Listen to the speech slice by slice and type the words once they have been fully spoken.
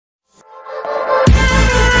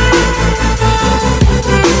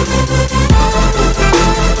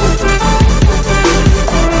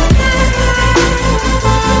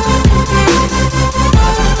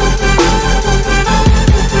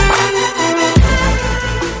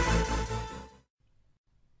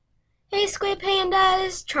Squid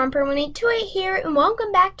Pandas, Tromper1828 here, and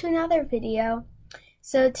welcome back to another video.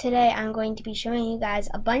 So today I'm going to be showing you guys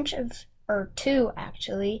a bunch of, or two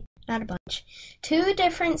actually, not a bunch, two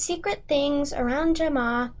different secret things around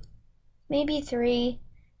Jama, maybe three.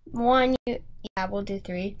 We'll do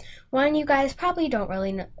three. One you guys probably don't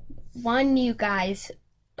really know, one you guys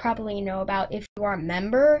probably know about if you are a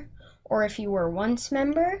member, or if you were once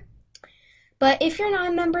member. But if you're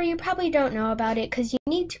not a member, you probably don't know about it because you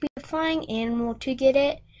need to be a flying animal to get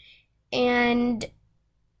it. And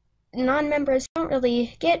non-members don't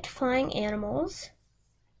really get flying animals.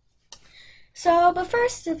 So, but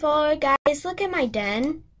first of all, guys, look at my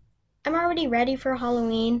den. I'm already ready for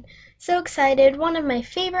Halloween. So excited. One of my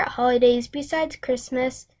favorite holidays besides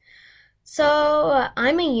Christmas. So,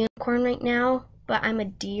 I'm a unicorn right now, but I'm a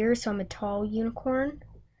deer, so I'm a tall unicorn.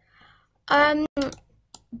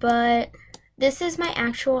 But this is my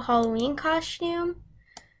actual Halloween costume.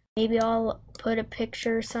 Maybe I'll put a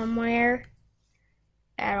picture somewhere.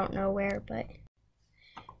 I don't know where, but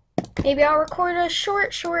maybe I'll record a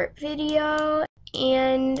short video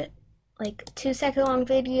and like 2-second long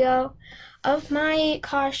video of my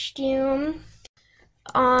costume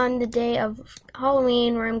on the day of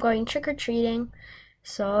Halloween where I'm going trick-or-treating.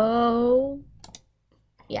 So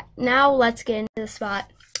yeah, now let's get into the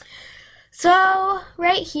spot. So,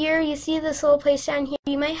 right here, you see this little place down here.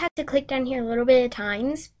 You might have to click down here a little bit of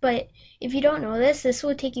times, but if you don't know this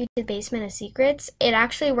will take you to the Basement of Secrets. It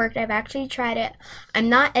actually worked. I've actually tried it. I'm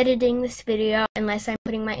not editing this video unless I'm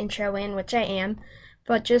putting my intro in, which I am,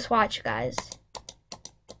 but just watch, guys.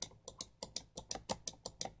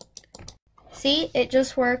 See, it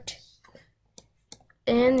just worked.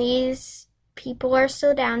 And these people are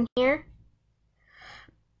still down here.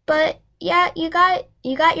 But yeah, you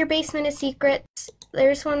got your Basement of Secrets.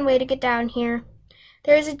 There's one way to get down here.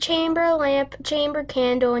 There's a chamber lamp, chamber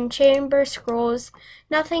candle, and chamber scrolls.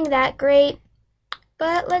 Nothing that great.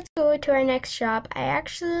 But let's go to our next shop.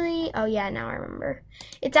 Oh yeah, now I remember.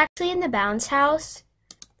 It's actually in the bounce house.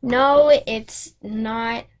 No, it's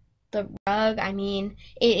not the rug. I mean,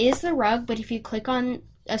 it is the rug, but if you click on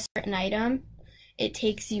a certain item, it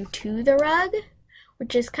takes you to the rug,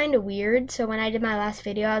 which is kind of weird. So when I did my last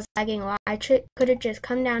video, I was lagging a lot. I could have just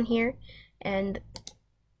come down here and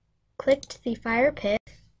clicked the fire pit.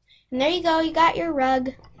 And there you go, you got your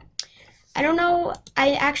rug. I don't know,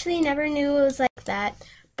 I actually never knew it was like that.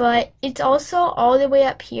 But it's also all the way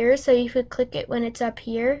up here, so you could click it when it's up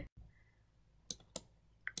here.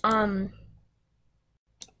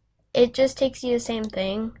 It just takes you the same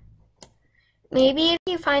thing. Maybe if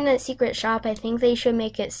you find that secret shop, I think they should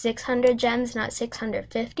make it 600 gems, not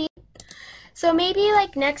 650. So maybe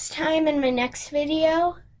like next time in my next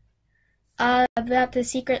video about the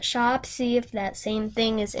secret shop, see if that same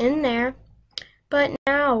thing is in there. But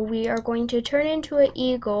now we are going to turn into an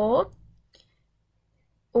eagle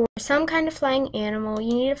or some kind of flying animal.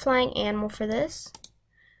 You need a flying animal for this.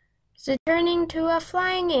 So turning to a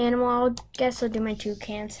flying animal, I guess I'll do my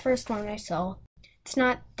toucans. First one I saw. It's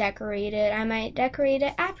not decorated. I might decorate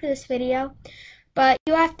it after this video. But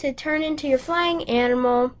you have to turn into your flying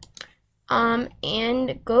animal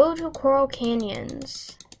and go to Coral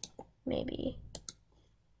Canyons. Maybe.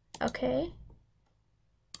 Okay.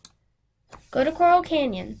 Go to Coral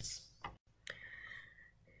Canyons.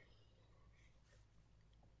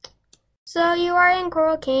 So you are in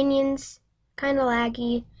Coral Canyons. Kind of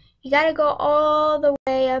laggy. You gotta go all the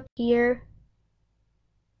way up here.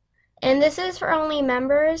 And this is for only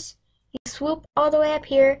members. You swoop all the way up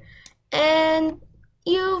here, and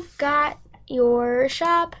you've got your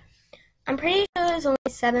shop. I'm pretty sure there's only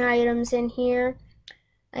 7 items in here.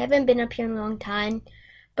 I haven't been up here in a long time.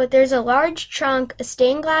 But there's a large trunk, a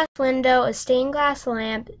stained glass window, a stained glass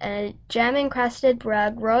lamp, a gem-encrusted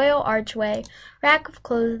rug, royal archway, rack of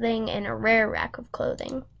clothing, and a rare rack of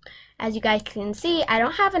clothing. As you guys can see, I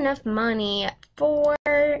don't have enough money for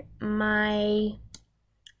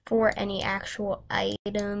any actual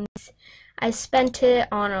items. I spent it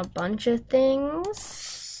on a bunch of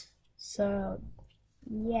things. So,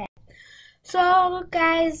 yeah. So,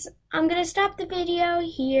 guys, I'm going to stop the video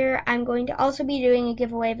here. I'm going to also be doing a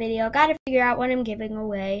giveaway video. Got to figure out what I'm giving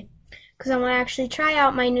away, because I want to actually try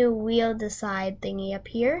out my new wheel decide thingy up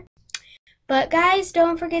here. But, guys,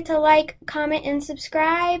 don't forget to like, comment, and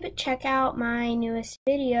subscribe. Check out my newest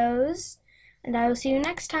videos. And I will see you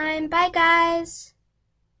next time. Bye, guys.